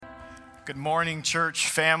Good morning, church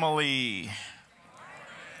family.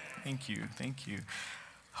 Thank you.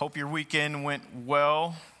 Hope your weekend went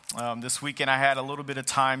well. This weekend I had a little bit of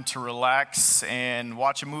time to relax and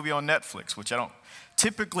watch a movie on Netflix, which I don't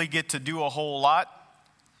typically get to do a whole lot.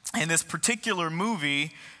 And this particular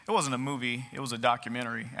movie, it wasn't a movie, it was a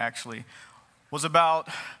documentary actually, was about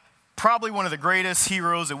probably one of the greatest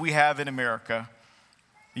heroes that we have in America,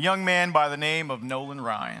 a young man by the name of Nolan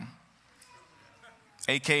Ryan,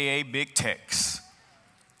 a.k.a. Big Tex.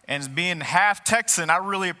 And as being half Texan, I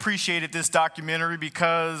really appreciated this documentary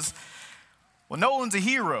because, well, Nolan's a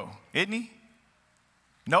hero, isn't he?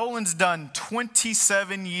 Nolan's done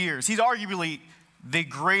 27 years. He's arguably the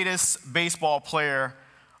greatest baseball player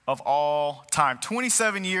of all time.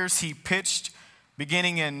 27 years he pitched,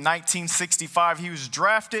 beginning in 1965. He was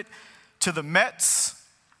drafted to the Mets.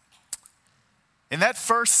 In that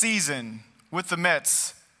first season with the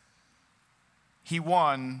Mets, he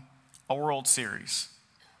won a World Series.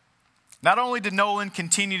 Not only did Nolan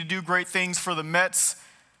continue to do great things for the Mets,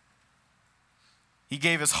 he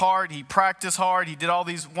gave his heart, he practiced hard, he did all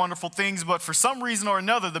these wonderful things, but for some reason or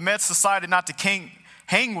another, the Mets decided not to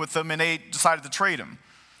hang with him, and they decided to trade him.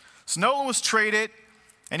 So Nolan was traded,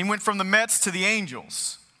 and he went from the Mets to the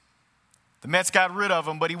Angels. The Mets got rid of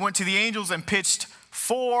him, but he went to the Angels and pitched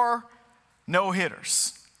 4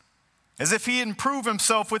 no-hitters. As if he didn't prove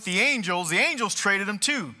himself with the Angels traded him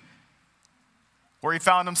too, where he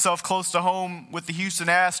found himself close to home with the Houston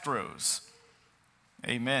Astros.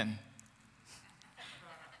 Amen.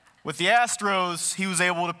 With the Astros, he was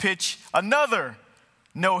able to pitch another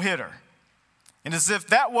no-hitter. And as if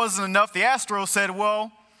that wasn't enough, the Astros said,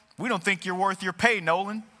 well, we don't think you're worth your pay,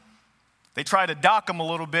 Nolan. They tried to dock him a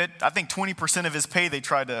little bit. I think 20% of his pay they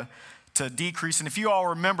tried to decrease. And if you all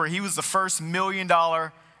remember, he was the first $1 million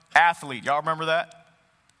athlete. Y'all remember that?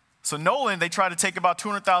 So Nolan, they tried to take about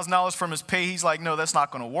 $200,000 from his pay. He's like, no, that's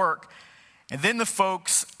not going to work. And then the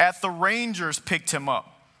folks at the Rangers picked him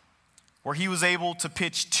up, where he was able to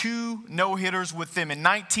pitch 2 no-hitters with them in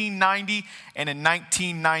 1990 and in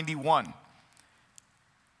 1991.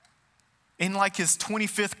 In like his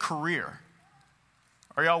 25th career.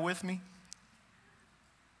 Are y'all with me?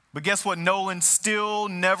 But guess what? Nolan still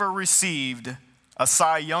never received a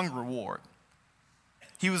Cy Young award.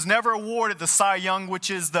 He was never awarded the Cy Young,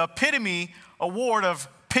 which is the epitome award of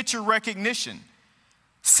pitcher recognition.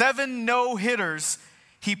 7 no-hitters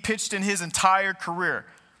he pitched in his entire career.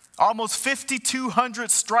 Almost 5,200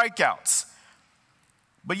 strikeouts.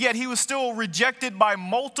 But yet he was still rejected by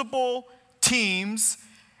multiple teams.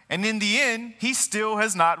 And in the end, he still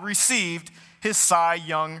has not received his Cy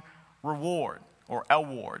Young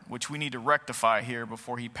award, which we need to rectify here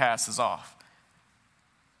before he passes off.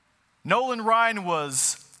 Nolan Ryan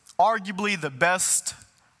was arguably the best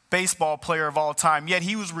baseball player of all time, yet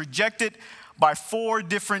he was rejected by 4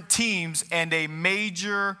 different teams and a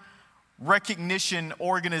major recognition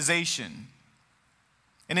organization.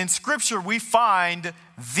 And in Scripture, we find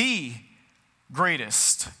the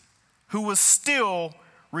greatest who was still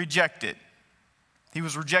rejected. He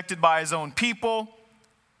was rejected by his own people.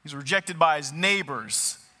 He was rejected by his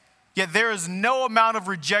neighbors. Yet there is no amount of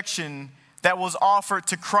rejection that was offered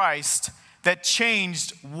to Christ that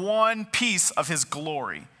changed one piece of his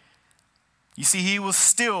glory. You see, he was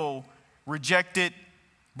still rejected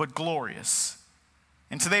but glorious.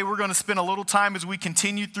 And today we're going to spend a little time as we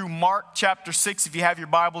continue through Mark chapter 6. If you have your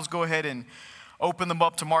Bibles, go ahead and open them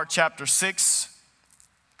up to Mark chapter 6.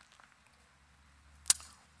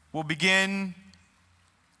 We'll begin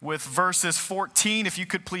with verses 14. If you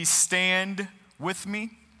could please stand with me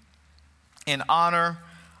in honor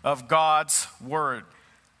of God's word.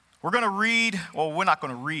 We're going to read, well, we're not going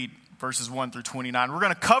to read verses 1 through 29. We're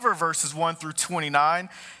going to cover verses 1 through 29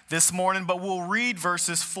 this morning, but we'll read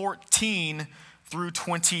verses 14 through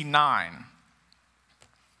 29.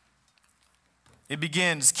 It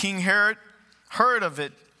begins, King Herod heard of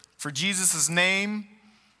it, for Jesus' name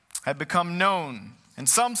had become known. And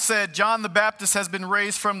some said, John the Baptist has been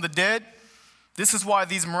raised from the dead. This is why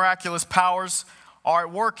these miraculous powers are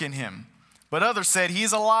at work in him. But others said, he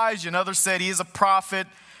is Elijah, and others said, he is a prophet,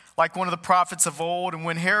 like one of the prophets of old. And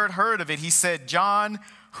when Herod heard of it, he said, John,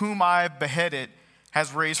 whom I beheaded,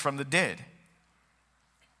 has raised from the dead.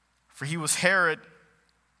 For it was Herod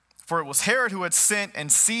who had sent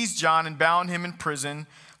and seized John and bound him in prison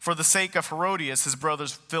for the sake of Herodias, his brother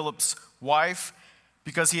Philip's wife,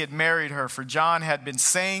 because he had married her. For John had been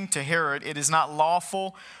saying to Herod, it is not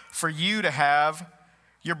lawful for you to have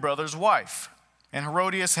your brother's wife. And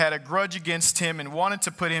Herodias had a grudge against him and wanted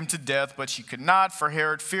to put him to death, but she could not, for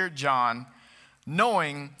Herod feared John,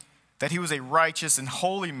 knowing that he was a righteous and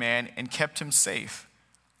holy man, and kept him safe.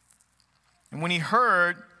 And when he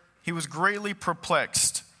heard, he was greatly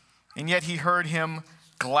perplexed, and yet he heard him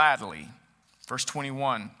gladly. Verse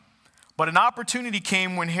 21. But an opportunity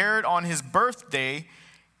came when Herod on his birthday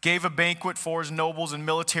gave a banquet for his nobles and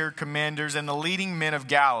military commanders and the leading men of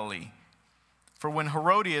Galilee. For when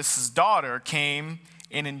Herodias' daughter came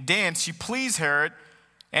in and danced, she pleased Herod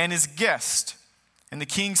and his guest. And the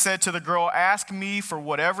king said to the girl, "Ask me for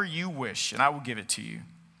whatever you wish, and I will give it to you."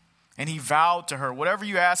 And he vowed to her, "Whatever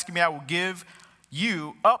you ask me, I will give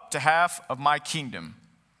you up to half of my kingdom."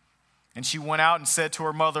 And she went out and said to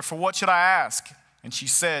her mother, "For what should I ask?" And she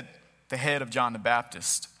said, "The head of John the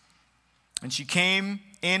Baptist." And she came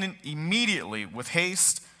in immediately with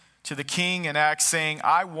haste to the king and asked, saying,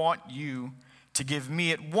 "I want you to give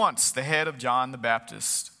me at once the head of John the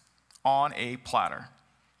Baptist on a platter."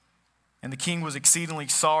 And the king was exceedingly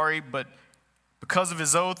sorry, but because of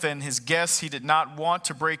his oath and his guests, he did not want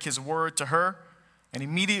to break his word to her. And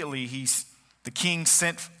immediately the king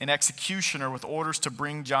sent an executioner with orders to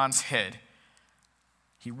bring John's head.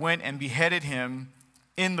 He went and beheaded him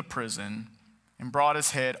in the prison and brought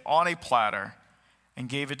his head on a platter and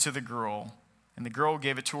gave it to the girl. And the girl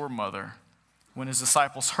gave it to her mother. When his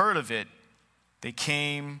disciples heard of it, they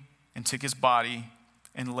came and took his body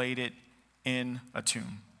and laid it in a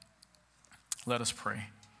tomb. Let us pray.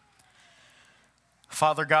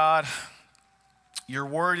 Father God, your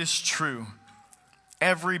word is true.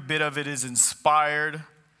 Every bit of it is inspired.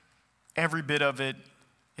 Every bit of it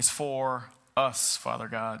is for us, Father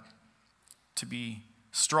God, to be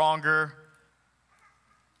stronger,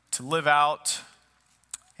 to live out,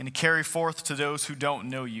 and to carry forth to those who don't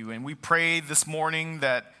know you. And we pray this morning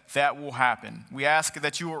that that will happen. We ask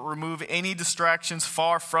that you will remove any distractions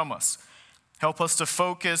far from us. Help us to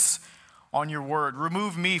focus on your word.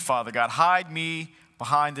 Remove me, Father God. Hide me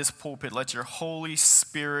behind this pulpit. Let your Holy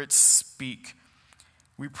Spirit speak.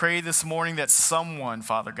 We pray this morning that someone,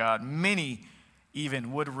 Father God, many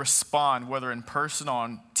even, would respond, whether in person or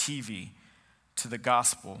on TV, to the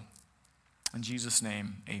gospel. In Jesus'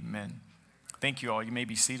 name, amen. Thank you all. You may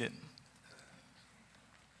be seated.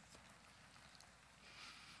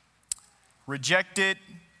 Rejected,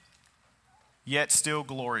 yet still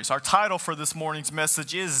glorious. Our title for this morning's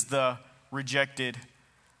message is The Rejected,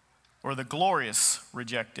 or The Glorious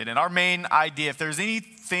Rejected. And our main idea, if there's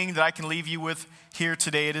anything that I can leave you with here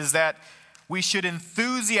today, it is that we should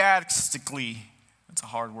enthusiastically, that's a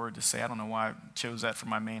hard word to say, I don't know why I chose that for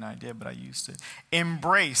my main idea, but I used it,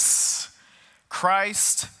 embrace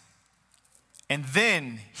Christ, and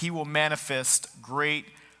then he will manifest great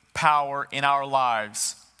power in our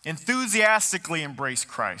lives. Enthusiastically embrace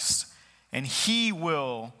Christ, and he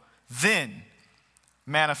will then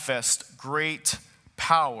manifest great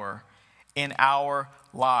power in our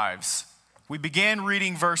lives. We began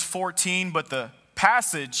reading verse 14, but the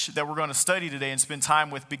passage that we're going to study today and spend time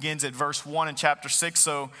with begins at verse 1 in chapter 6.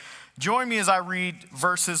 So join me as I read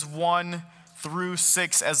verses 1 through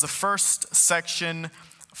 6 as the first section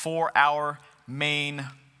for our main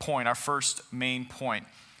point, our first main point.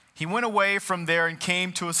 He went away from there and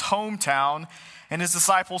came to his hometown, and his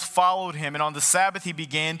disciples followed him. And on the Sabbath he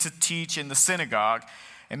began to teach in the synagogue.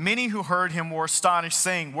 And many who heard him were astonished,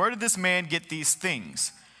 saying, "Where did this man get these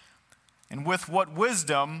things? And with what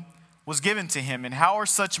wisdom was given to him? And how are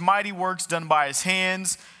such mighty works done by his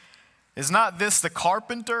hands? Is not this the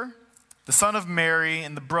carpenter, the son of Mary,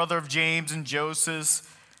 and the brother of James and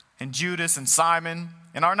Joseph and Judas and Simon?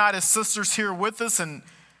 And are not his sisters here with us?" And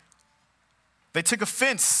they took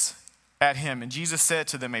offense at him. And Jesus said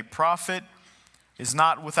to them, "A prophet is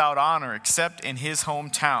not without honor except in his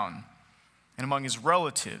hometown and among his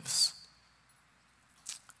relatives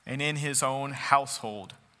and in his own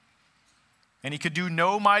household." And he could do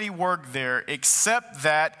no mighty work there except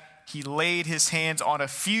that he laid his hands on a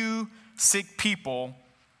few sick people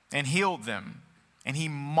and healed them. And he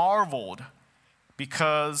marveled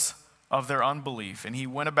because of their unbelief. And he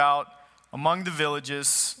went about among the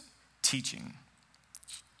villages teaching.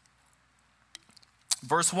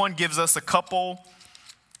 Verse 1 gives us a couple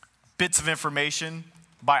bits of information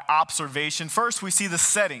by observation. First, we see the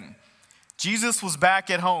setting. Jesus was back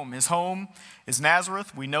at home. His home is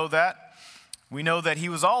Nazareth. We know that. We know that he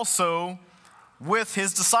was also with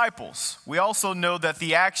his disciples. We also know that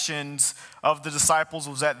the actions of the disciples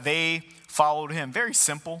was that they followed him. Very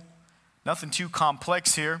simple. Nothing too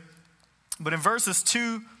complex here. But in verses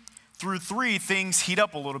 2 through 3, things heat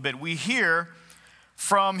up a little bit. We hear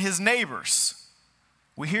from his neighbors.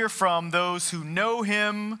 We hear from those who know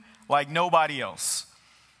him like nobody else.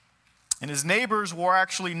 And his neighbors were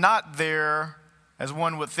actually not there, as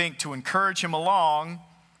one would think, to encourage him along,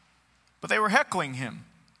 but they were heckling him.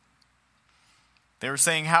 They were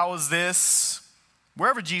saying, how is this?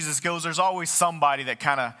 Wherever Jesus goes, there's always somebody that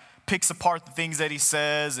kind of picks apart the things that he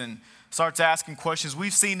says and starts asking questions.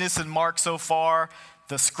 We've seen this in Mark so far.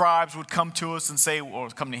 The scribes would come to us and say, or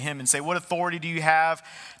come to him and say, what authority do you have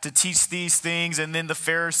to teach these things? And then the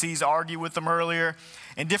Pharisees argue with them earlier,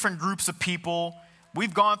 and different groups of people.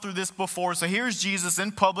 We've gone through this before. So here's Jesus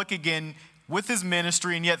in public again with his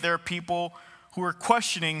ministry, and yet there are people who are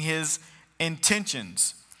questioning his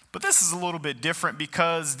intentions. But this is a little bit different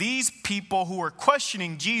because these people who are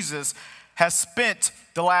questioning Jesus have spent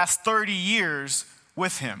the last 30 years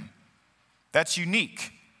with him. That's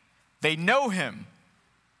unique. They know him.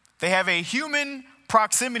 They have a human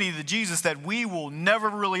proximity to Jesus that we will never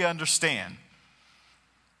really understand.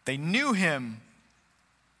 They knew him,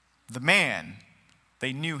 the man.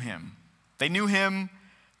 They knew him. They knew him,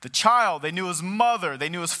 the child. They knew his mother. They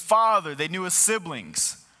knew his father. They knew his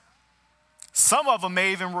siblings. Some of them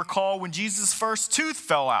may even recall when Jesus' first tooth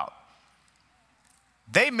fell out.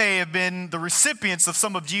 They may have been the recipients of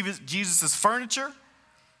some of Jesus' furniture.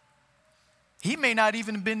 He may not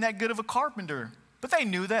even have been that good of a carpenter. But they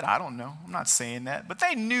knew that. I don't know. I'm not saying that. But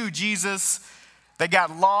they knew Jesus. They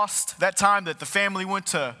got lost that time that the family went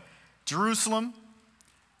to Jerusalem.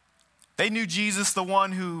 They knew Jesus, the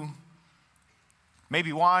one who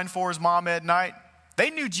maybe whined for his mom at night.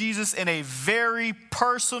 They knew Jesus in a very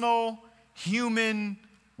personal, human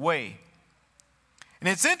way. And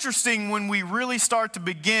it's interesting when we really start to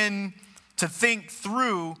begin to think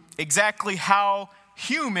through exactly how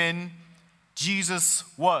human Jesus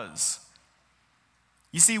was.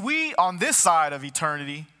 You see, we on this side of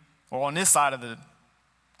eternity, or on this side of the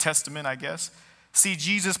Testament, I guess, see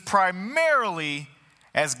Jesus primarily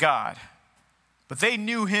as God. But they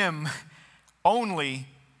knew him only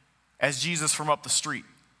as Jesus from up the street.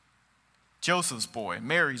 Joseph's boy,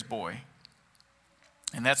 Mary's boy.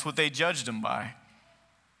 And that's what they judged him by.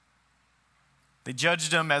 They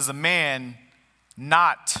judged him as a man,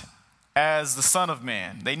 not as the Son of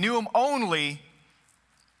Man. They knew him only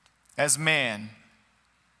as man.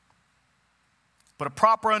 But a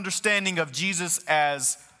proper understanding of Jesus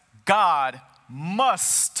as God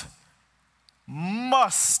must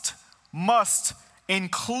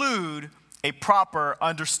include a proper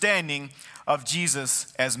understanding of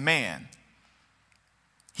Jesus as man.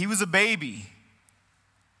 He was a baby.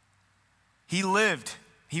 He lived.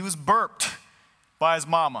 He was burped by his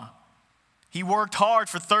mama. He worked hard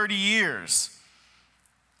for 30 years.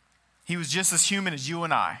 He was just as human as you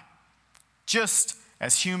and I. Just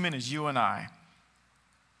as human as you and I.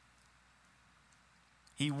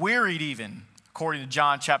 He wearied even, according to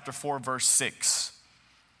John chapter 4, verse 6.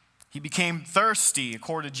 He became thirsty,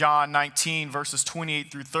 according to John 19, verses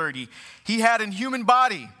 28 through 30. He had a human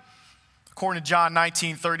body, according to John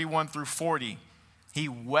 19, 31 through 40. He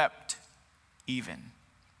wept even,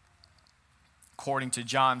 according to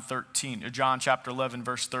John chapter 11,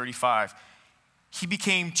 verse 35. He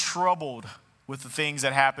became troubled with the things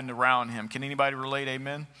that happened around him. Can anybody relate?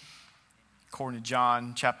 Amen? According to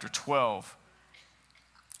John chapter 12.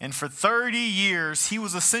 And for 30 years, he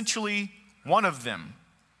was essentially one of them.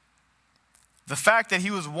 The fact that he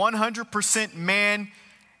was 100% man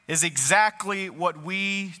is exactly what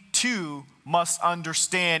we too must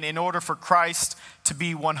understand in order for Christ to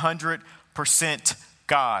be 100%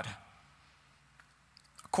 God.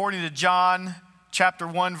 According to John chapter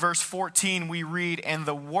 1, verse 14, we read, "And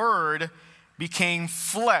the Word became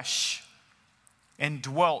flesh and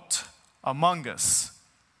dwelt among us."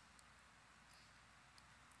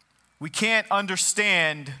 We can't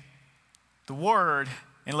understand the Word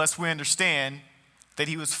unless we understand that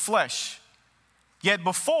he was flesh. Yet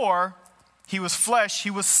before he was flesh, he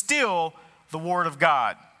was still the Word of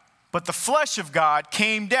God. But the flesh of God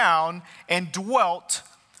came down and dwelt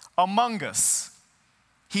among us.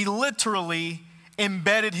 He literally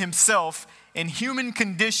embedded himself in human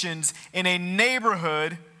conditions in a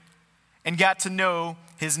neighborhood and got to know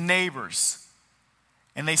his neighbors.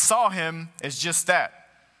 And they saw him as just that,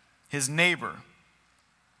 his neighbor.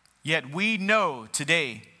 Yet we know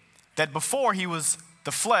today that before he was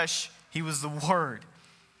the flesh, he was the Word.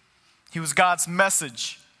 He was God's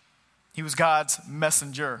message. He was God's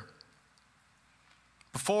messenger.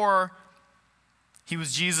 Before he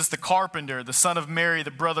was Jesus the carpenter, the son of Mary,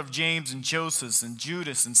 the brother of James and Joseph and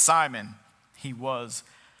Judas and Simon, he was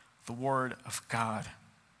the Word of God.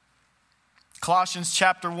 Colossians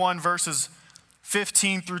chapter 1, verses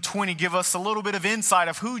 15 through 20 give us a little bit of insight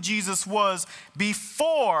of who Jesus was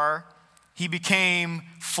before he became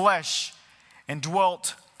flesh and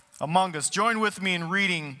dwelt among us. Join with me in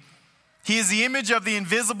reading. He is the image of the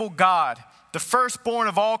invisible God, the firstborn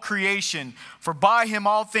of all creation. For by him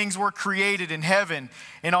all things were created in heaven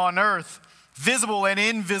and on earth, visible and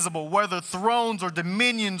invisible, whether thrones or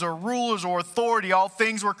dominions or rulers or authority, all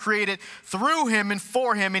things were created through him and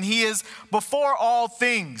for him, and he is before all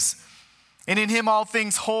things, and in him all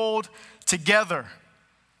things hold together.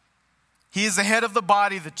 He is the head of the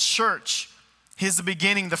body, the church. He is the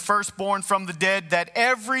beginning, the firstborn from the dead, that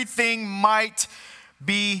everything might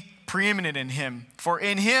be preeminent in him. For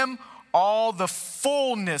in him all the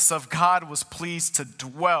fullness of God was pleased to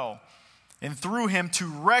dwell, and through him to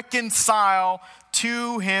reconcile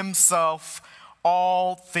to himself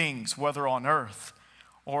all things, whether on earth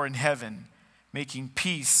or in heaven, making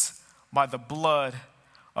peace by the blood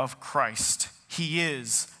of Christ. He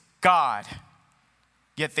is God,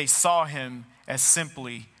 yet they saw him as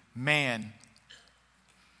simply man,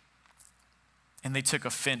 and they took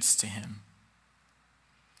offense to him.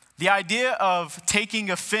 The idea of taking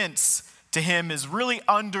offense to him is really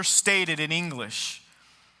understated in English.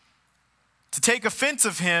 To take offense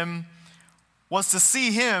of him was to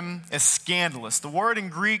see him as scandalous. The word in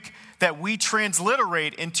Greek that we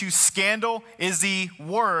transliterate into scandal is the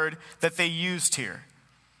word that they used here.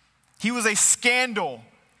 He was a scandal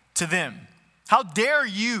to them. How dare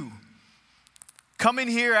you come in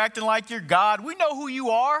here acting like you're God? We know who you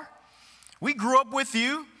are. We grew up with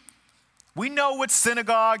you. We know what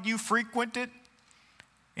synagogue you frequented,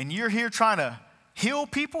 and you're here trying to heal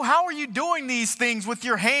people. How are you doing these things with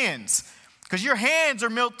your hands? Because your hands are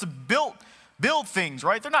meant to build things,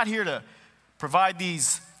 right? They're not here to provide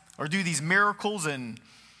these or do these miracles and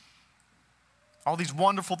all these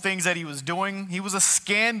wonderful things that he was doing. He was a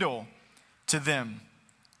scandal to them.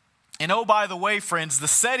 And oh, by the way, friends, the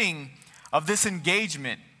setting of this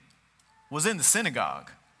engagement was in the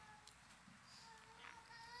synagogue.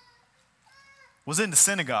 Was in the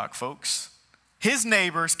synagogue, folks. His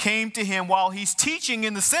neighbors came to him while he's teaching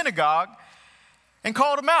in the synagogue and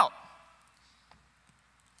called him out.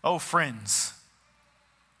 Oh, friends,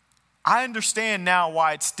 I understand now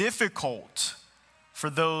why it's difficult for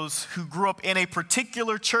those who grew up in a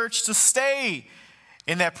particular church to stay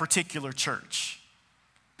in that particular church.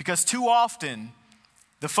 Because too often,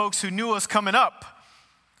 the folks who knew us coming up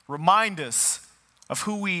remind us of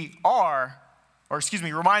who we are,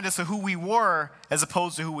 remind us of who we were as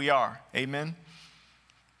opposed to who we are. Amen?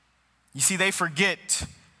 You see, they forget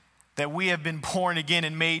that we have been born again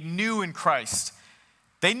and made new in Christ.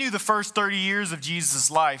 They knew the first 30 years of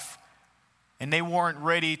Jesus' life, and they weren't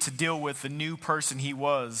ready to deal with the new person he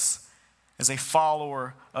was as a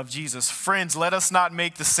follower of Jesus. Friends, let us not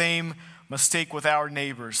make the same mistake with our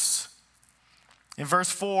neighbors. In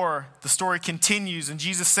verse 4, the story continues, and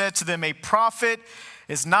Jesus said to them, "A prophet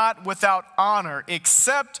is not without honor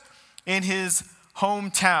except in his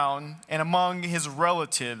hometown and among his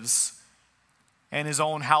relatives and his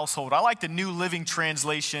own household." I like the New Living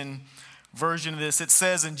Translation version of this. It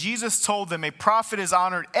says, "And Jesus told them, a prophet is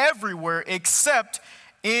honored everywhere except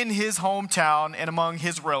in his hometown and among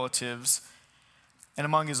his relatives and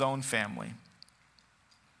among his own family."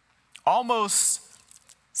 Almost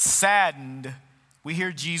saddened, we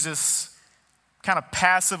hear Jesus kind of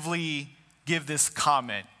passively give this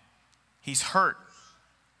comment. He's hurt.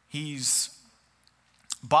 He's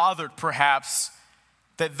bothered, perhaps,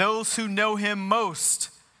 that those who know him most,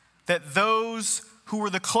 that those who were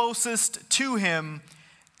the closest to him,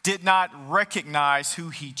 did not recognize who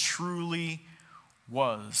he truly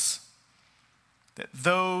was. That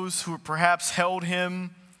those who perhaps held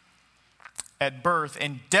him at birth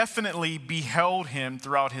and definitely beheld him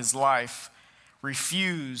throughout his life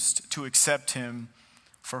refused to accept him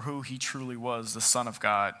for who he truly was, the Son of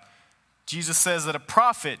God. Jesus says that a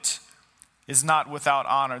prophet is not without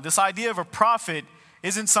honor. This idea of a prophet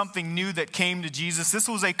isn't something new that came to Jesus. This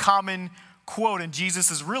was a common quote, and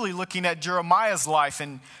Jesus is really looking at Jeremiah's life.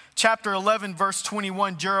 In chapter 11, verse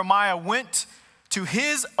 21, Jeremiah went to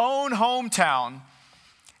his own hometown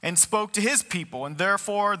and spoke to his people. And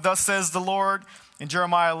therefore, thus says the Lord in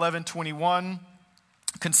Jeremiah 11:21,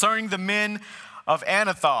 concerning the men of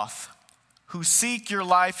Anathoth, who seek your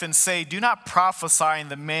life and say, do not prophesy in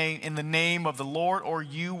the name of the Lord, or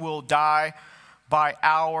you will die by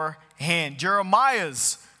our hand.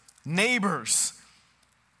 Jeremiah's neighbors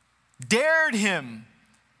dared him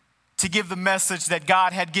to give the message that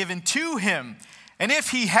God had given to him. And if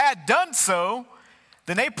he had done so,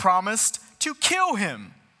 then they promised to kill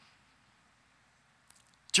him.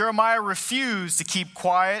 Jeremiah refused to keep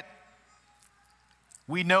quiet.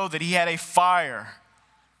 We know that he had a fire.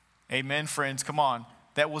 Amen, friends, come on.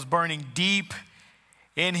 That was burning deep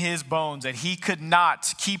in his bones that he could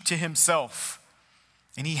not keep to himself.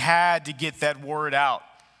 And he had to get that word out.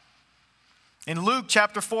 In Luke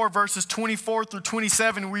chapter 4, verses 24 through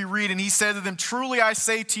 27, we read, and he said to them, "Truly I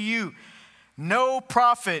say to you, no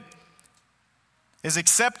prophet is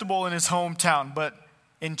acceptable in his hometown. But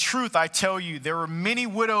in truth, I tell you, there were many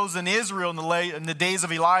widows in Israel in the days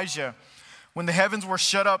of Elijah, when the heavens were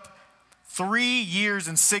shut up 3 years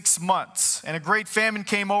and 6 months, and a great famine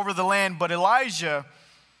came over the land. But Elijah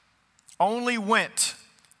only went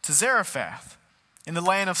to Zarephath in the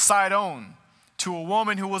land of Sidon to a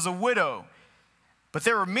woman who was a widow. But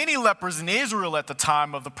there were many lepers in Israel at the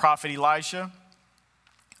time of the prophet Elisha,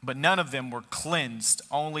 but none of them were cleansed,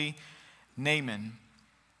 only Naaman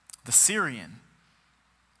the Syrian."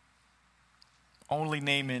 Only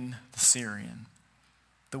Naaman the Syrian.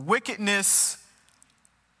 The wickedness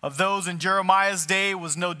of those in Jeremiah's day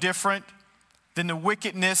was no different than the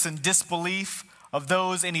wickedness and disbelief of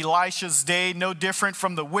those in Elisha's day, no different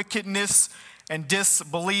from the wickedness and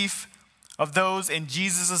disbelief of those in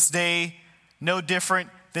Jesus' day, no different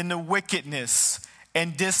than the wickedness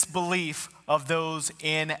and disbelief of those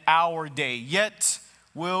in our day. Yet,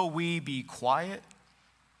 will we be quiet?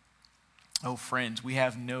 Oh, friends, we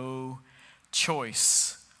have no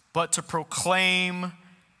choice but to proclaim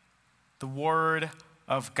the word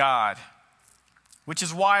of God, which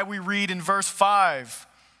is why we read in verse 5,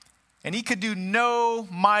 "And he could do no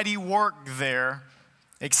mighty work there,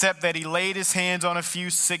 except that he laid his hands on a few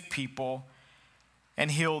sick people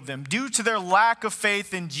and healed them." Due to their lack of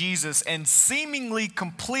faith in Jesus and seemingly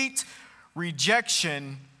complete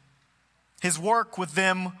rejection, his work with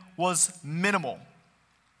them was minimal.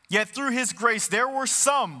 Yet through his grace, there were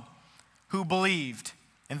some who believed,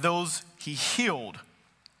 and those he healed.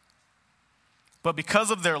 But because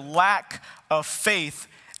of their lack of faith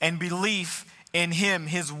and belief in him,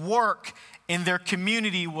 his work in their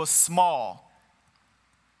community was small.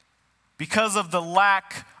 Because of the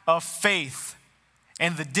lack of faith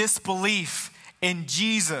and the disbelief in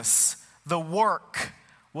Jesus, the work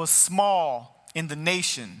was small in the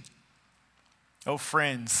nation. Oh,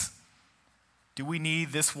 friends, do we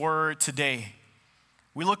need this word today?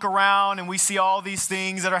 We look around and we see all these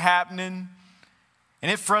things that are happening,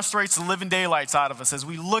 and it frustrates the living daylights out of us as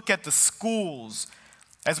we look at the schools,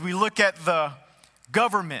 as we look at the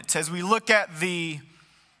government, as we look at the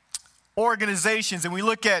organizations, and we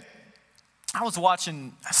look at, I was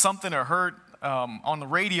watching something or heard on the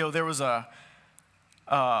radio, there was I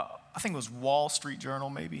think it was Wall Street Journal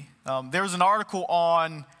maybe. There was an article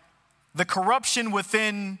on the corruption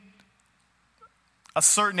within a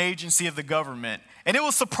certain agency of the government. And it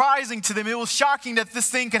was surprising to them. It was shocking that this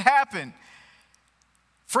thing could happen.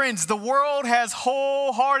 Friends, the world has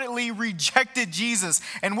wholeheartedly rejected Jesus,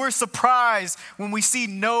 and we're surprised when we see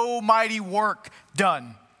no mighty work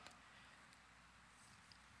done.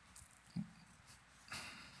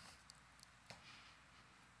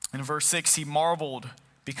 In verse 6, he marveled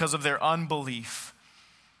because of their unbelief.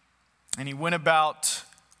 And he went about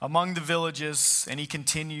among the villages, and he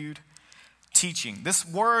continued teaching. This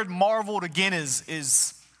word marveled again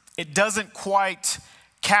is it doesn't quite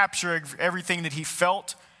capture everything that he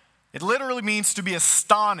felt. It literally means to be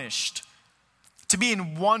astonished, to be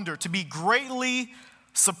in wonder, to be greatly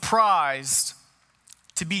surprised,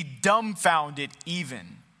 to be dumbfounded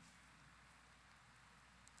even.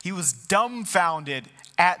 He was dumbfounded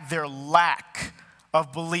at their lack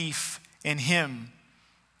of belief in him.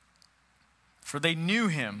 For they knew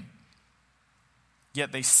him,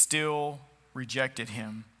 yet they still rejected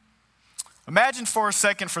him. Imagine for a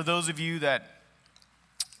second, for those of you that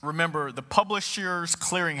remember the Publishers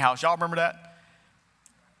Clearinghouse. Y'all remember that?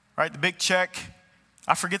 Right, the big check.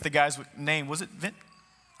 I forget the guy's name. Was it Vint?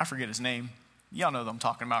 I forget his name. Y'all know what I'm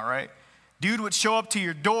talking about, right? Dude would show up to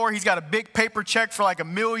your door. He's got a big paper check for like $1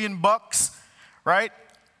 million, right?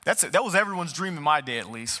 That was everyone's dream in my day,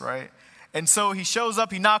 at least, right? And so he shows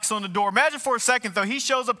up, he knocks on the door. Imagine for a second, though, he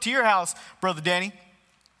shows up to your house, Brother Danny,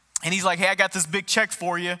 and he's like, "Hey, I got this big check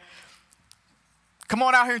for you. Come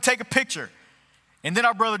on out here and take a picture." And then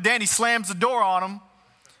our brother Danny slams the door on him,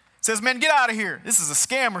 says, "Man, get out of here. This is a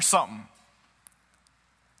scam or something."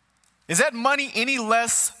 Is that money any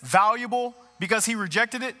less valuable because he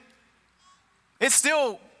rejected it? It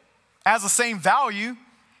still has the same value.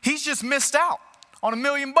 He's just missed out on $1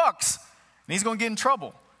 million, and he's going to get in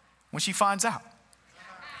trouble when she finds out.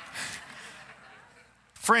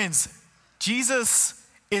 Friends, Jesus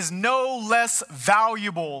is no less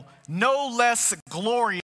valuable, no less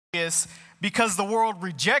glorious because the world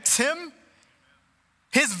rejects him.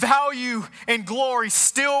 His value and glory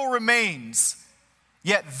still remains,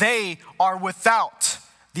 yet they are without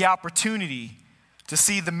the opportunity to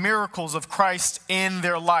see the miracles of Christ in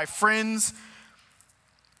their life. Friends,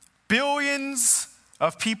 billions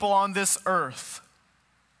of people on this earth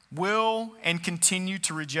will and continue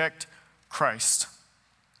to reject Christ.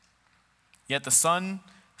 Yet the sun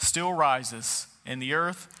still rises and the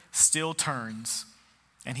earth still turns,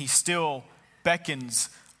 and he still beckons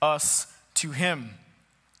us to him.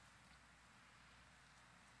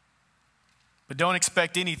 But don't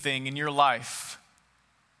expect anything in your life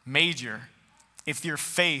major if your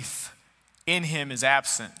faith in him is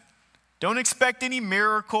absent. Don't expect any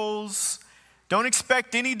miracles. Don't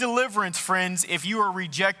expect any deliverance, friends, if you are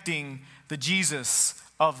rejecting the Jesus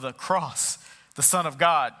of the cross, the Son of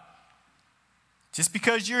God. Just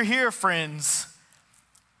because you're here, friends,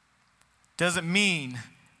 doesn't mean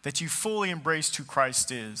that you fully embraced who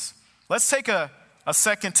Christ is. Let's take a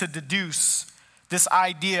second to deduce this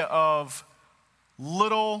idea of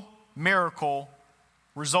little miracle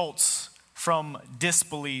results from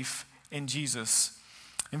disbelief in Jesus.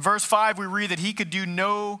 In verse 5, we read that he could do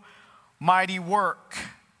no mighty work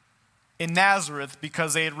in Nazareth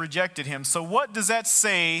because they had rejected him. So what does that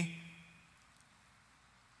say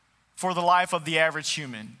for the life of the average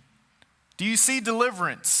human? Do you see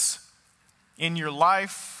deliverance in your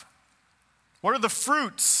life? What are the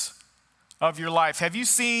fruits of your life? Have you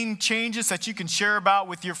seen changes that you can share about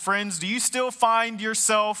with your friends? Do you still find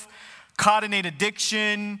yourself caught in an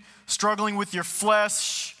addiction, struggling with your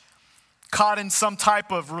flesh, caught in some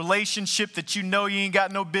type of relationship that you know you ain't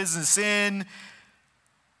got no business in,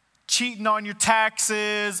 cheating on your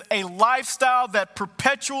taxes, a lifestyle that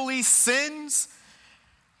perpetually sins?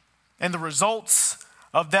 And the results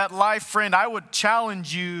of that life, friend, I would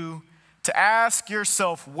challenge you to ask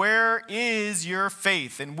yourself, where is your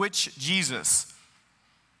faith? In which Jesus?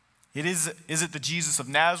 Is it the Jesus of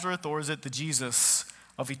Nazareth, or is it the Jesus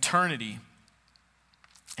of eternity?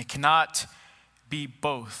 It cannot be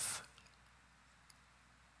both.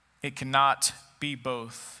 It cannot be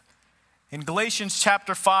both. In Galatians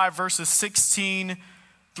chapter 5, verses 16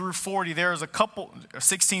 through 40, there is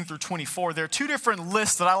 16 through 24, there are two different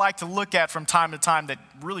lists that I like to look at from time to time that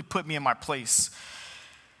really put me in my place.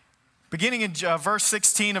 Beginning in verse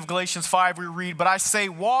 16 of Galatians 5, we read, "But I say,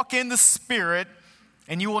 walk in the Spirit,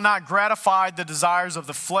 and you will not gratify the desires of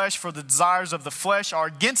the flesh, for the desires of the flesh are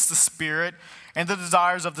against the Spirit, and the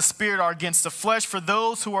desires of the Spirit are against the flesh. For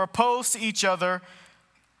those who are opposed to each other,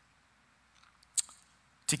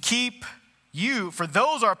 for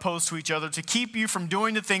those are opposed to each other to keep you from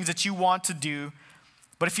doing the things that you want to do.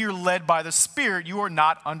 But if you're led by the Spirit, you are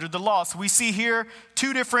not under the law." So we see here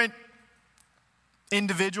two different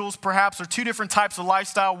individuals, perhaps, or two different types of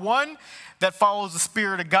lifestyle. One that follows the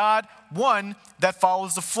Spirit of God, one that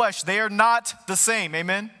follows the flesh. They are not the same,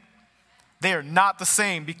 amen? They are not the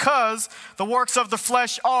same, because the works of the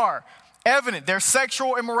flesh are evident. They're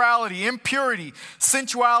sexual immorality, impurity,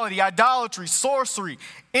 sensuality, idolatry, sorcery,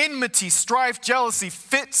 enmity, strife, jealousy,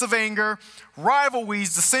 fits of anger,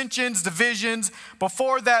 rivalries, dissensions, divisions.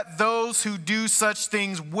 Before that, those who do such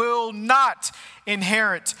things will not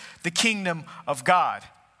inherit the kingdom of God.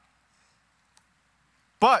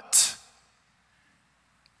 But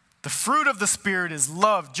the fruit of the Spirit is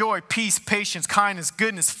love, joy, peace, patience, kindness,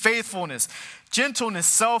 goodness, faithfulness, gentleness,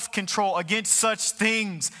 self-control. Against such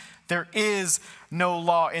things there is no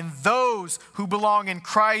law. And those who belong in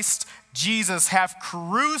Christ Jesus have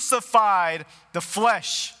crucified the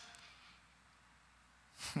flesh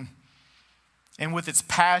and with its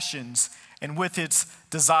passions and with its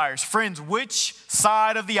desires. Friends, which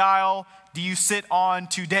side of the aisle do you sit on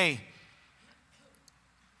today?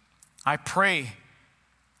 I pray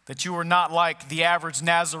that you are not like the average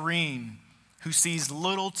Nazarene who sees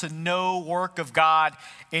little to no work of God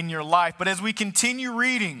in your life. But as we continue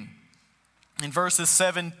reading in verses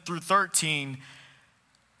 7 through 13,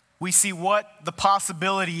 we see what the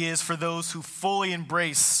possibility is for those who fully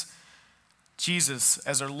embrace Jesus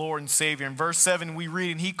as their Lord and Savior. In verse 7, we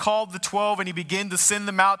read, "And he called the 12, and he began to send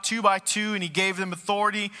them out 2 by 2, and he gave them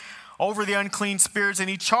authority over the unclean spirits, and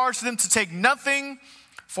he charged them to take nothing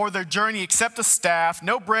for their journey except a staff,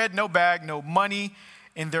 no bread, no bag, no money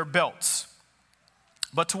in their belts,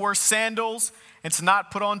 but to wear sandals and to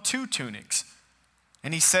not put on 2 tunics.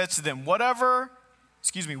 And he said to them, whenever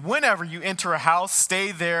you enter a house,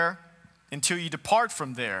 stay there until you depart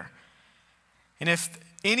from there. And if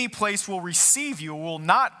any place will receive you or will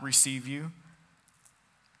not receive you,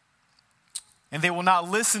 and they will not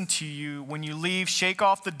listen to you when you leave, shake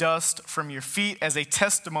off the dust from your feet as a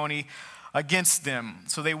testimony against them."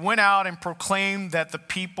 So they went out and proclaimed that the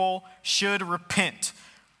people should repent.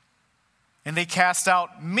 And they cast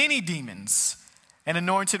out many demons and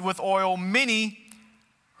anointed with oil many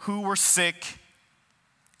who were sick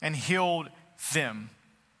and healed them.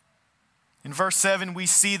 In verse 7, we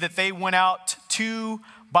see that they went out 2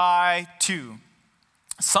 by 2.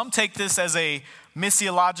 Some take this as a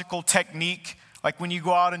missiological technique, like when you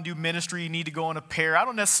go out and do ministry, you need to go in a pair. I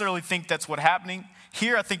don't necessarily think that's what's happening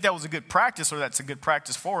here. I think that was a good practice, or that's a good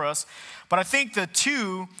practice for us. But I think the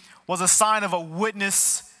 2 was a sign of a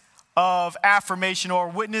witness of affirmation or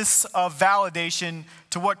witness of validation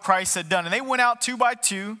to what Christ had done. And they went out 2 by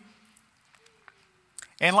 2.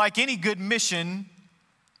 And like any good mission,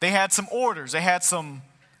 they had some orders. They had some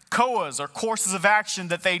koas or courses of action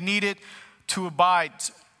that they needed to abide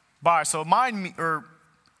by. So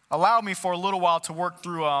allow me for a little while to work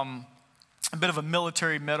through a bit of a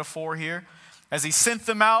military metaphor here. As he sent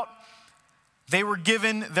them out, they were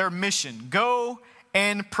given their mission. Go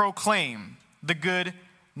and proclaim the good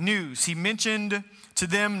news. He mentioned to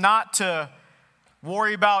them not to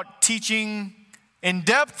worry about teaching in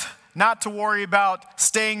depth, not to worry about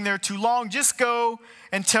staying there too long. Just go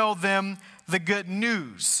and tell them the good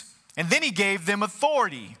news. And then he gave them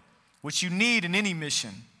authority, which you need in any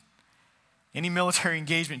mission. Any military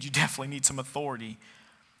engagement, you definitely need some authority.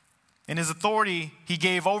 And his authority he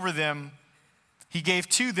gave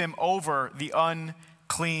to them over the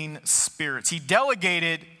unclean spirits. He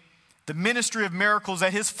delegated the ministry of miracles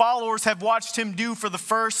that his followers have watched him do for the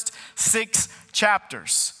first 6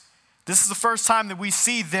 chapters. This is the first time that we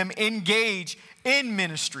see them engage in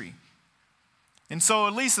ministry. And so,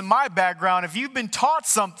 at least in my background, if you've been taught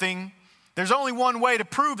something, there's only one way to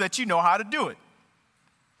prove that you know how to do it.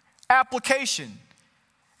 Application.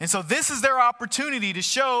 And so this is their opportunity to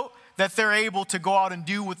show that they're able to go out and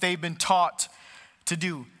do what they've been taught to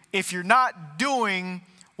do. If you're not doing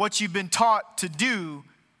what you've been taught to do,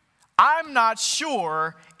 I'm not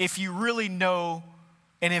sure if you really know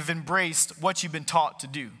and have embraced what you've been taught to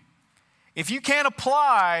do. If you can't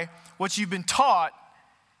apply what you've been taught,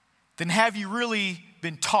 then have you really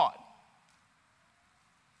been taught?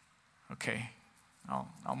 Okay,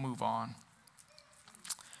 I'll move on.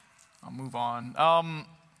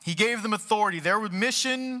 He gave them authority. Their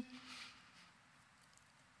mission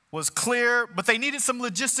was clear, but they needed some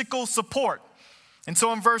logistical support. And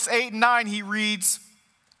so in verse 8 and 9,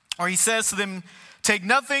 he says to them, take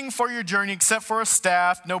nothing for your journey except for a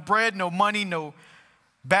staff, no bread, no money, no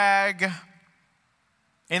bag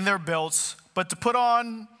in their belts, but to put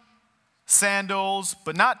on sandals,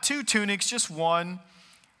 but not 2 tunics, just one.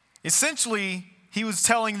 Essentially, he was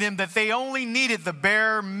telling them that they only needed the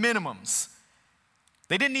bare minimums.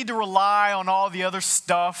 They didn't need to rely on all the other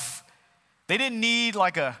stuff. They didn't need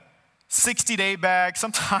like a 60-day bag.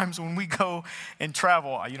 Sometimes when we go and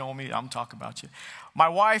travel, you don't want me, I'm talking about you. My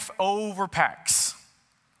wife overpacks.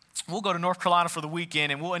 We'll go to North Carolina for the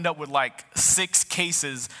weekend and we'll end up with like 6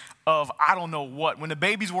 cases of I don't know what. When the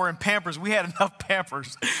babies were in Pampers, we had enough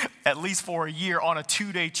Pampers at least for a year on a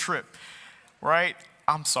 2-day trip, right?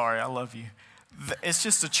 I'm sorry, I love you. It's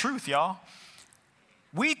just the truth, y'all.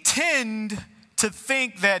 We tend to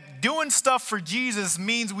think that doing stuff for Jesus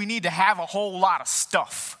means we need to have a whole lot of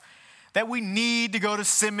stuff, that we need to go to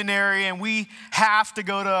seminary and we have to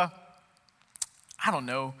go to, I don't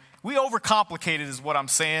know. We overcomplicate it is what I'm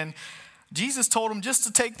saying. Jesus told them just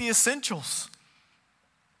to take the essentials.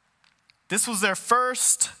 This was their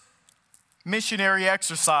first missionary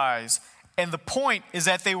exercise, and the point is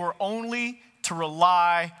that they were only to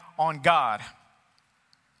rely on God.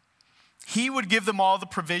 He would give them all the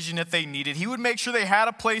provision that they needed. He would make sure they had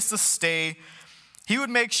a place to stay. He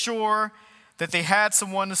would make sure that they had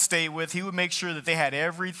someone to stay with. He would make sure that they had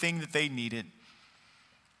everything that they needed.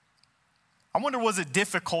 I wonder, was it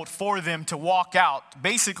difficult for them to walk out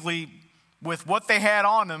basically with what they had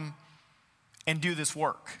on them and do this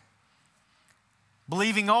work?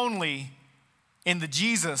 Believing only in the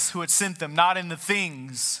Jesus who had sent them, not in the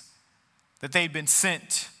things that they'd been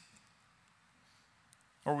sent,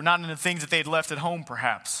 or not in the things that they'd left at home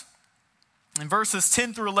perhaps. In verses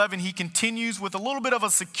 10 through 11, he continues with a little bit of a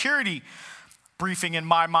security briefing in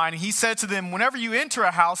my mind. He said to them, whenever you enter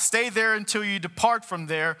a house, stay there until you depart from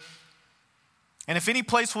there. And if any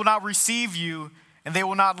place will not receive you and they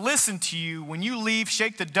will not listen to you, when you leave,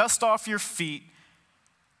 shake the dust off your feet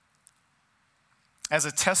as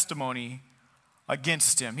a testimony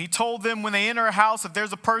against him. He told them when they enter a house, if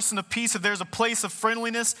there's a person of peace, if there's a place of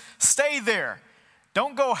friendliness, stay there.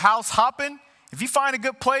 Don't go house hopping. If you find a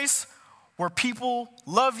good place where people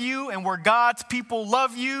love you and where God's people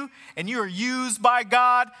love you and you are used by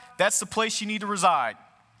God, that's the place you need to reside.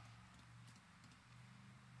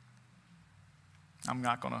 I'm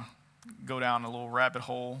not going to go down a little rabbit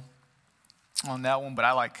hole on that one, but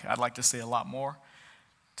I'd like to say a lot more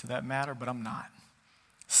to that matter, but I'm not.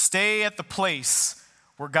 Stay at the place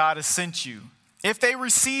where God has sent you If they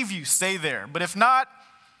receive you, stay there. But if not,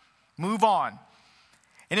 move on.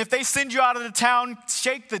 And if they send you out of the town,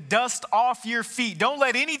 shake the dust off your feet. Don't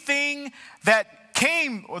let anything that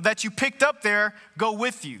came or that you picked up there go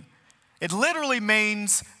with you. It literally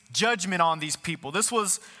means judgment on these people. This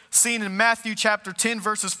was seen in Matthew chapter 10,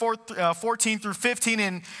 verses 14 through 15.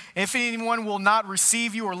 And if anyone will not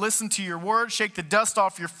receive you or listen to your word, shake the dust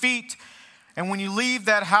off your feet. And when you leave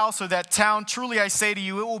that house or that town, truly I say to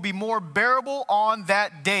you, it will be more bearable on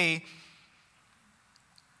that day,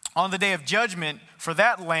 on the day of judgment for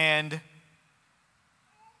that land,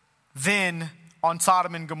 than on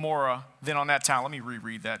Sodom and Gomorrah, than on that town. Let me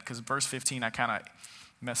reread that because verse 15 I kind of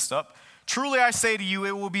messed up. Truly I say to you,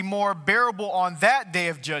 it will be more bearable on that day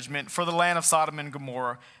of judgment for the land of Sodom and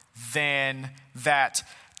Gomorrah than that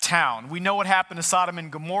town. We know what happened to Sodom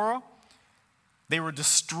and Gomorrah. They were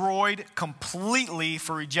destroyed completely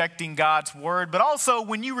for rejecting God's word. But also,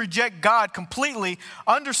 when you reject God completely,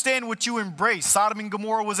 understand what you embrace. Sodom and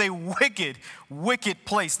Gomorrah was a wicked, wicked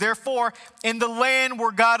place. Therefore, in the land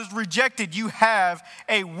where God is rejected, you have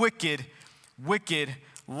a wicked, wicked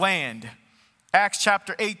land. Acts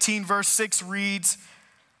chapter 18, verse 6 reads,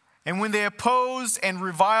 "And when they opposed and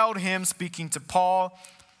reviled him," speaking to Paul,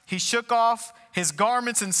 "he shook off his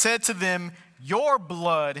garments and said to them, 'Your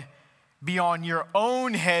blood be on your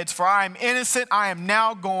own heads, for I am innocent. I am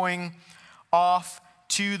now going off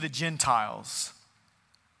to the Gentiles.'"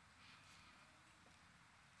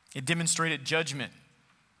 It demonstrated judgment.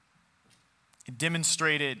 It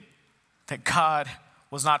demonstrated that God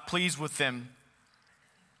was not pleased with them.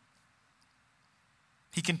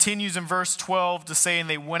 He continues in verse 12 to say, "And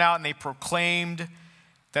they went out and they proclaimed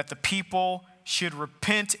that the people should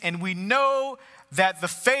repent." And we know that the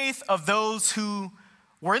faith of those who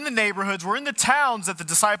were in the neighborhoods, were in the towns that the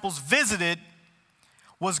disciples visited,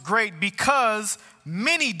 was great because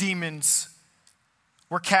many demons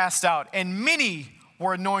were cast out and many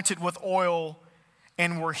were anointed with oil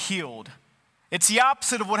and were healed. It's the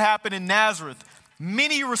opposite of what happened in Nazareth.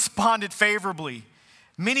 Many responded favorably.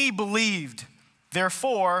 Many believed.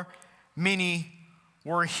 Therefore, many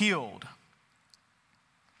were healed.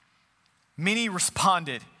 Many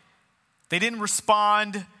responded. They didn't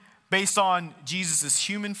respond based on Jesus'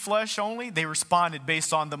 human flesh only. They responded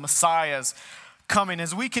based on the Messiah's coming.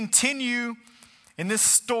 As we continue in this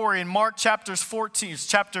story in Mark chapter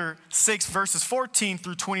 6, verses 14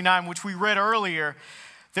 through 29, which we read earlier,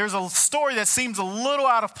 there's a story that seems a little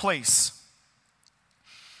out of place.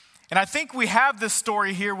 And I think we have this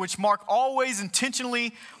story here, which Mark always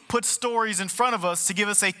intentionally puts stories in front of us to give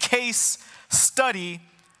us a case study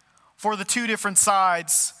for the two different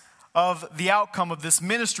sides of the outcome of this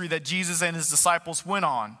ministry that Jesus and his disciples went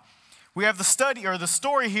on. We have the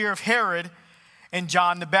story here of Herod and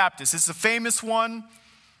John the Baptist. It's a famous one.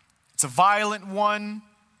 It's a violent one.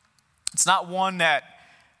 It's not one that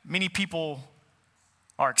many people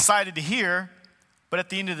are excited to hear. But at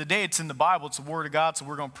the end of the day, it's in the Bible. It's the Word of God, so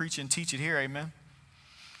we're going to preach it and teach it here. Amen.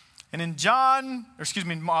 And in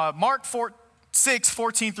Mark 6,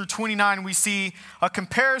 14 through 29, we see a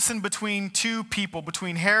comparison between two people,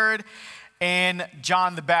 between Herod and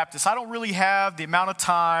John the Baptist. I don't really have the amount of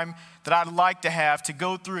time that I'd like to have to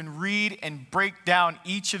go through and read and break down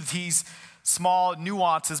each of these small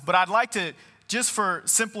nuances, but I'd like to, just for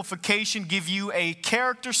simplification, give you a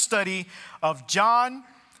character study of John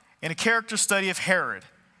and a character study of Herod.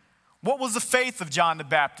 What was the faith of John the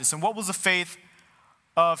Baptist and what was the faith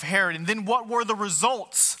of Herod? And then what were the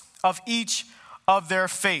results of each of their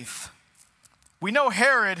faith? We know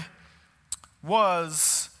Herod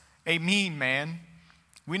was a mean man.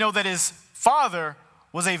 We know that his father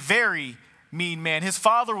was a very mean man. His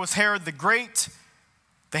father was Herod the Great.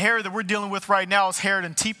 The Herod that we're dealing with right now is Herod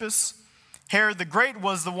Antipas. Herod the Great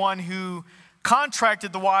was the one who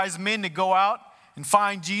contracted the wise men to go out and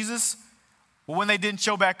find Jesus. But when they didn't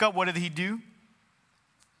show back up, what did he do?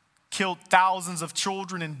 Killed thousands of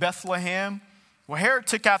children in Bethlehem. Well, Herod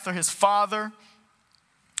took after his father.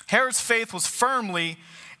 Herod's faith was firmly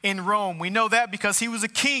in Rome. We know that because he was a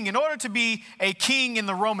king. In order to be a king in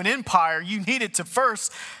the Roman Empire, you needed to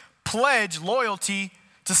first pledge loyalty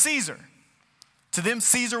to Caesar. To them,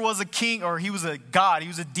 Caesar was a king, or he was a god, he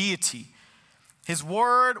was a deity. His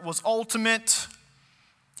word was ultimate.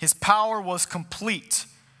 His power was complete.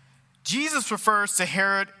 Jesus refers to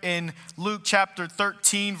Herod in Luke chapter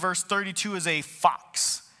 13, verse 32 as a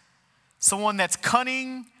fox. Someone that's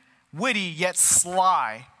cunning, witty, yet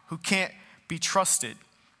sly, who can't be trusted.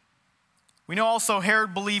 We know also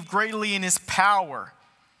Herod believed greatly in his power.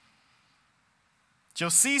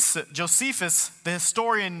 Josephus, the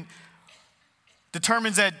historian,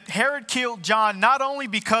 determines that Herod killed John not only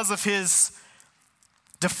because of his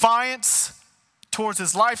defiance towards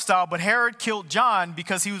his lifestyle, but Herod killed John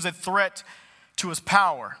because he was a threat to his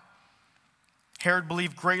power. Herod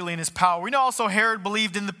believed greatly in his power. We know also Herod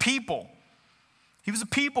believed in the people. He was a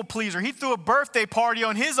people pleaser. He threw a birthday party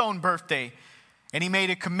on his own birthday, and he made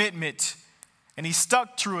a commitment, and he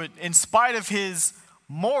stuck to it in spite of his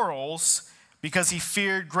morals because he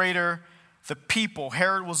feared greater the people.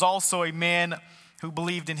 Herod was also a man who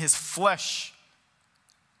believed in his flesh,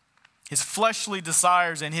 his fleshly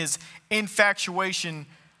desires, and his infatuation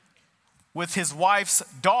with his wife's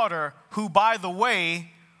daughter, who, by the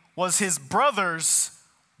way, was his brother's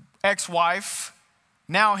ex-wife,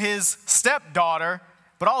 now his stepdaughter,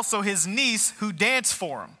 but also his niece who danced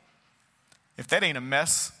for him. If that ain't a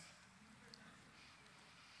mess.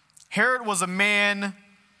 Herod was a man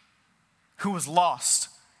who was lost.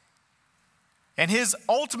 And his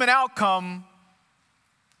ultimate outcome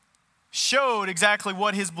showed exactly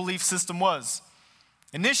what his belief system was.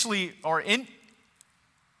 Initially,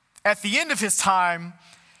 at the end of his time,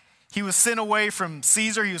 he was sent away from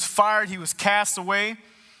Caesar. He was fired. He was cast away.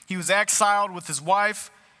 He was exiled with his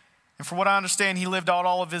wife. And from what I understand, he lived out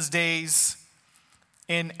all of his days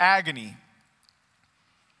in agony.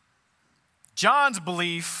 John's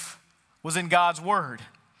belief was in God's word.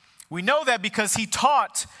 We know that because he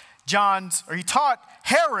taught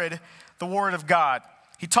Herod the word of God.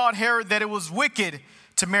 He taught Herod that it was wicked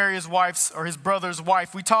to marry his wife's or his brother's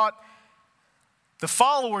wife. We taught the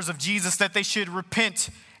followers of Jesus that they should repent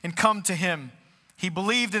and come to him. He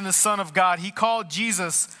believed in the Son of God. He called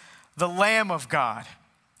Jesus the Lamb of God.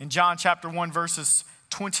 In John chapter 1, verses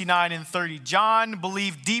 29 and 30, John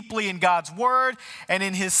believed deeply in God's word and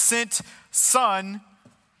in his sent Son,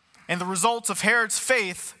 and the results of Herod's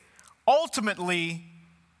faith ultimately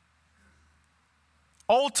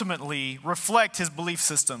reflect his belief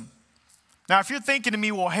system. Now, if you're thinking to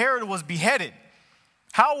me, well, Herod was beheaded,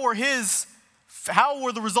 how were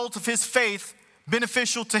the results of his faith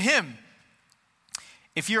beneficial to him?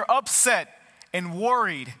 If you're upset and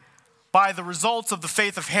worried by the results of the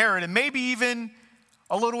faith of Herod, and maybe even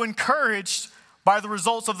a little encouraged by the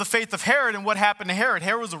results of the faith of Herod and what happened to Herod.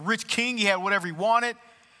 Herod was a rich king. He had whatever he wanted,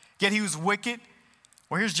 yet he was wicked.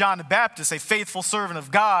 Well, here's John the Baptist, a faithful servant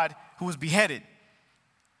of God who was beheaded.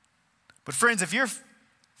 But friends, if your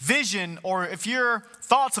vision or if your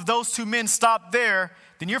thoughts of those two men stop there,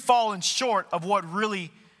 then you're falling short of what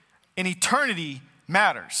really in eternity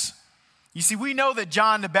matters. You see, we know that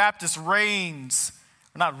John the Baptist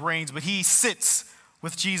he sits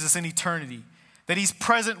with Jesus in eternity, that he's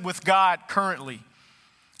present with God currently.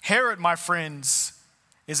 Herod, my friends,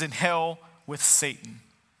 is in hell with Satan.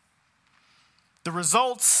 The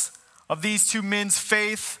results of these two men's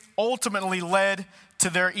faith ultimately led to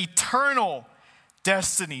their eternal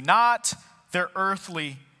destiny, not their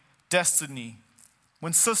earthly destiny.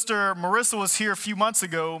 When Sister Marissa was here a few months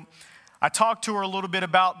ago, I talked to her a little bit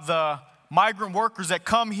about the migrant workers that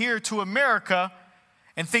come here to America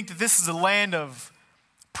and think that this is a land of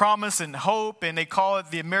promise and hope, and they call it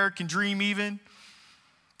the American dream even.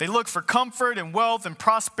 They look for comfort and wealth and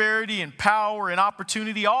prosperity and power and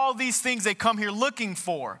opportunity. All these things they come here looking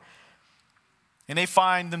for, and they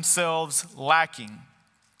find themselves lacking.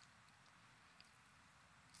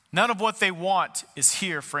 None of what they want is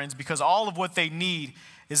here, friends, because all of what they need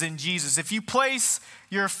is in Jesus. If you place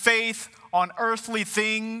your faith on earthly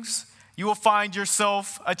things, you will find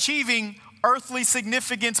yourself achieving earthly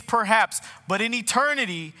significance perhaps, but in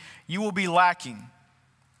eternity, you will be lacking.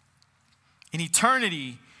 In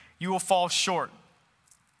eternity, you will fall short.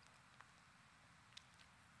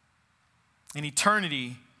 In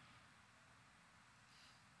eternity,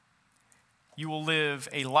 you will live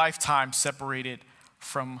a lifetime separated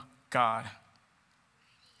from God.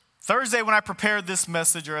 Thursday, when I prepared this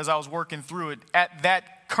message, or as I was working through it, at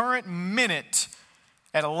that current minute,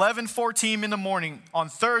 at 11:14 in the morning on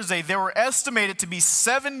Thursday, there were estimated to be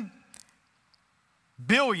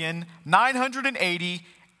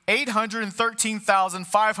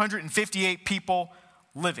 7,980,813,558 people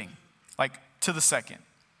living, like to the second.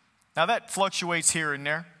 Now that fluctuates here and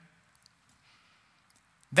there.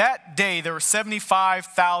 That day, there were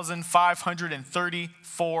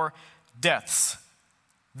 75,534 deaths.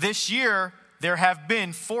 This year, there have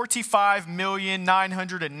been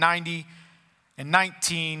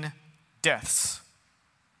 45,990,019 deaths.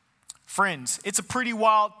 Friends, it's a pretty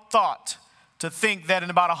wild thought to think that in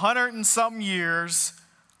about 100 and some years,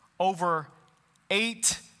 over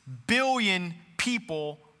 8 billion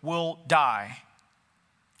people will die.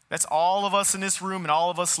 That's all of us in this room and all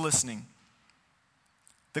of us listening.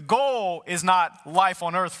 The goal is not life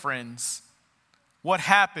on earth, friends. What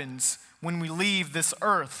happens when we leave this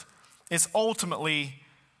earth is ultimately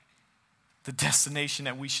the destination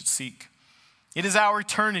that we should seek. It is our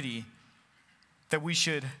eternity that we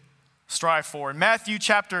should strive for. In Matthew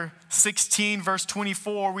chapter 16, verse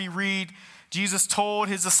 24, we read, Jesus told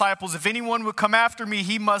his disciples, if anyone would come after me,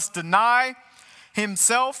 he must deny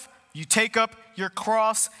himself. You take up your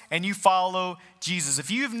cross and you follow Jesus. If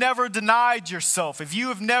you've never denied yourself, if you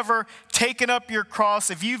have never taken up your cross,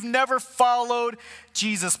 if you've never followed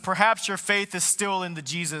Jesus, perhaps your faith is still in the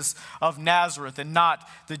Jesus of Nazareth and not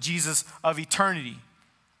the Jesus of eternity.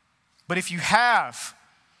 But if you have,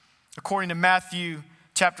 according to Matthew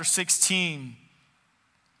chapter 16,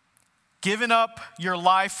 given up your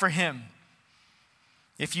life for him,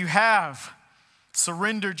 if you have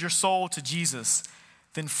surrendered your soul to Jesus,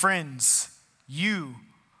 then friends, you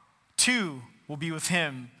too will be with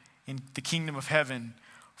him in the kingdom of heaven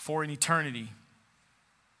for an eternity.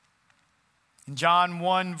 In John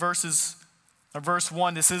 1, verse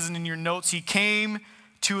 1, this isn't in your notes, he came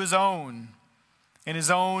to his own, and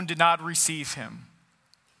his own did not receive him.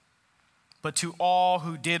 But to all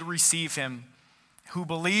who did receive him, who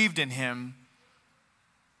believed in him,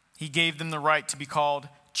 he gave them the right to be called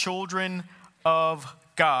children of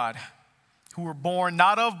God, who were born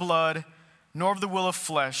not of blood, nor of the will of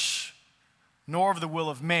flesh, nor of the will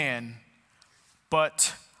of man,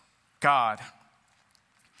 but God.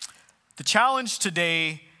 The challenge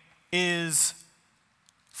today is,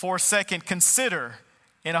 for a second, consider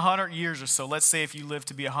in 100 years or so, let's say if you live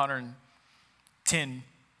to be 110,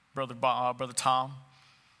 Brother Tom,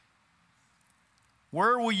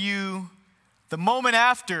 where will you, the moment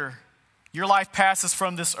after your life passes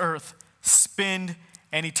from this earth, spend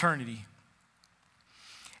an eternity?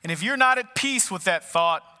 And if you're not at peace with that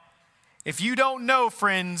thought, if you don't know,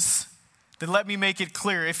 friends, then let me make it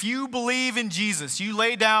clear. If you believe in Jesus, you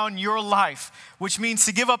lay down your life, which means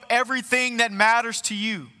to give up everything that matters to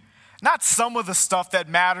you, not some of the stuff that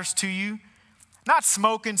matters to you, not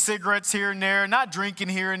smoking cigarettes here and there, not drinking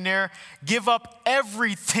here and there. Give up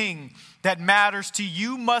everything that matters to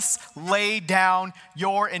you. You must lay down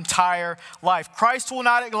your entire life. Christ will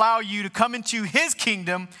not allow you to come into his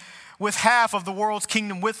kingdom with half of the world's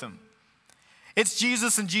kingdom with him. It's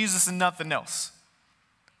Jesus and nothing else.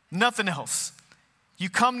 Nothing else. You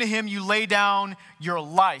come to him, you lay down your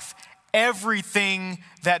life, everything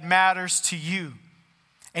that matters to you.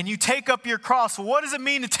 And you take up your cross. Well, what does it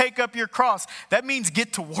mean to take up your cross? That means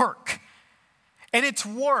get to work. And it's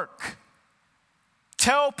work.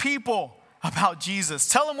 Tell people about Jesus.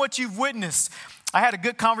 Tell them what you've witnessed. I had a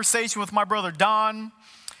good conversation with my brother Don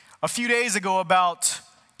a few days ago about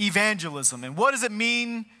evangelism. And what does it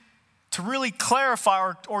mean to really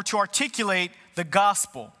clarify or to articulate the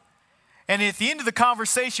gospel? And at the end of the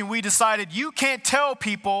conversation, we decided you can't tell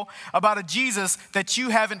people about a Jesus that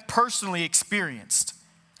you haven't personally experienced.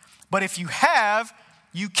 But if you have,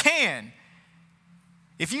 you can.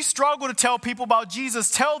 If you struggle to tell people about Jesus,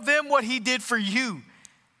 tell them what he did for you.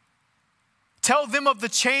 Tell them of the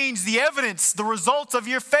change, the evidence, the results of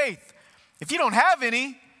your faith. If you don't have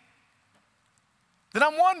any, then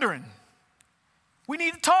I'm wondering, we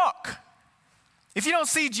need to talk. If you don't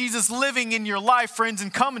see Jesus living in your life, friends,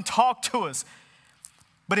 then come and talk to us.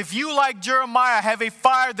 But if you, like Jeremiah, have a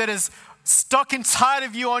fire that is stuck inside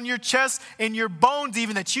of you, on your chest, in your bones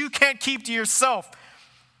even, that you can't keep to yourself,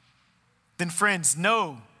 then friends,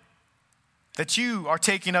 know that you are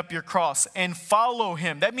taking up your cross and follow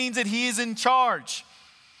him. That means that he is in charge.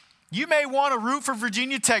 You may want to root for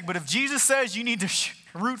Virginia Tech, but if Jesus says you need to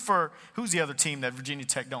root for, who's the other team that Virginia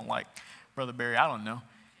Tech don't like? Brother Barry, I don't know.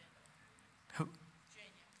 Who?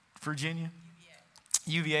 Virginia?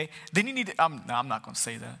 UVA. Then you need to, I'm not going to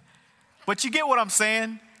say that. But you get what I'm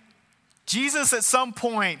saying? Jesus at some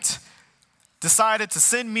point decided to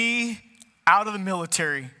send me out of the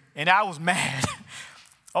military, and I was mad.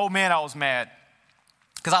 Oh man, I was mad.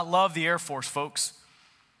 Because I love the Air Force, folks.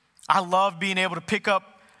 I love being able to pick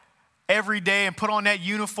up every day and put on that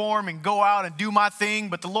uniform and go out and do my thing.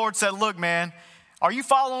 But the Lord said, look, man, are you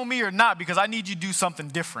following me or not? Because I need you to do something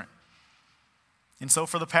different. And so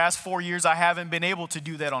for the past 4 years, I haven't been able to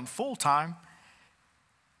do that on full time.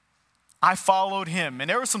 I followed him. And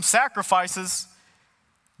there were some sacrifices,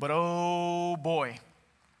 but oh boy,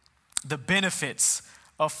 the benefits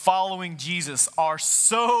of following Jesus are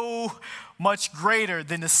so much greater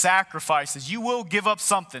than the sacrifices. You will give up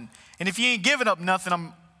something. And if you ain't giving up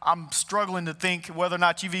nothing, I'm struggling to think whether or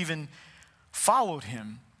not you've even followed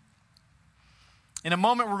him. In a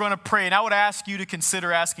moment, we're going to pray, and I would ask you to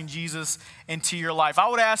consider asking Jesus into your life. I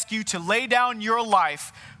would ask you to lay down your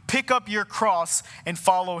life, pick up your cross, and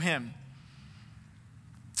follow him.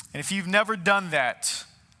 And if you've never done that,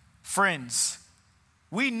 friends,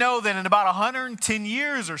 we know that in about 110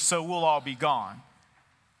 years or so, we'll all be gone.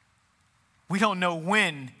 We don't know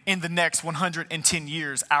when in the next 110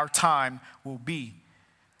 years our time will be.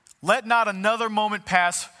 Let not another moment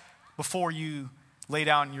pass before you lay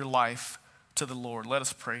down your life to the Lord. Let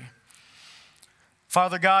us pray.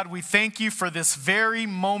 Father God, we thank you for this very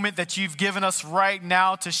moment that you've given us right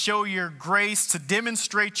now to show your grace, to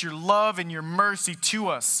demonstrate your love and your mercy to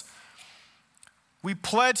us. We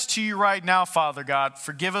pledge to you right now, Father God,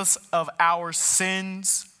 forgive us of our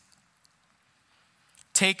sins.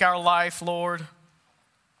 Take our life, Lord.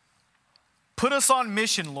 Put us on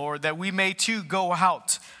mission, Lord, that we may too go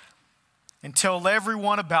out and tell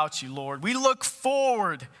everyone about you, Lord. We look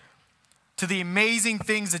forward to the amazing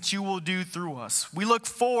things that you will do through us. We look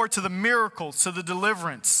forward to the miracles, to the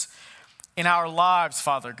deliverance in our lives,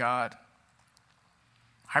 Father God.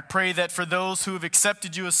 I pray that for those who have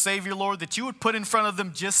accepted you as Savior, Lord, that you would put in front of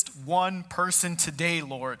them just one person today,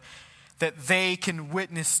 Lord, that they can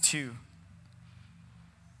witness to.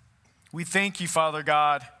 We thank you, Father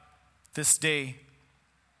God, this day.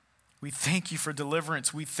 We thank you for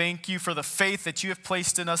deliverance. We thank you for the faith that you have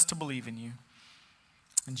placed in us to believe in you.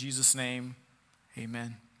 In Jesus' name,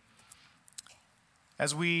 amen.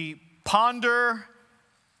 As we ponder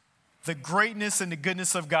the greatness and the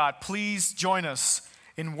goodness of God, please join us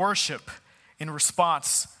in worship in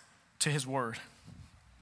response to his word.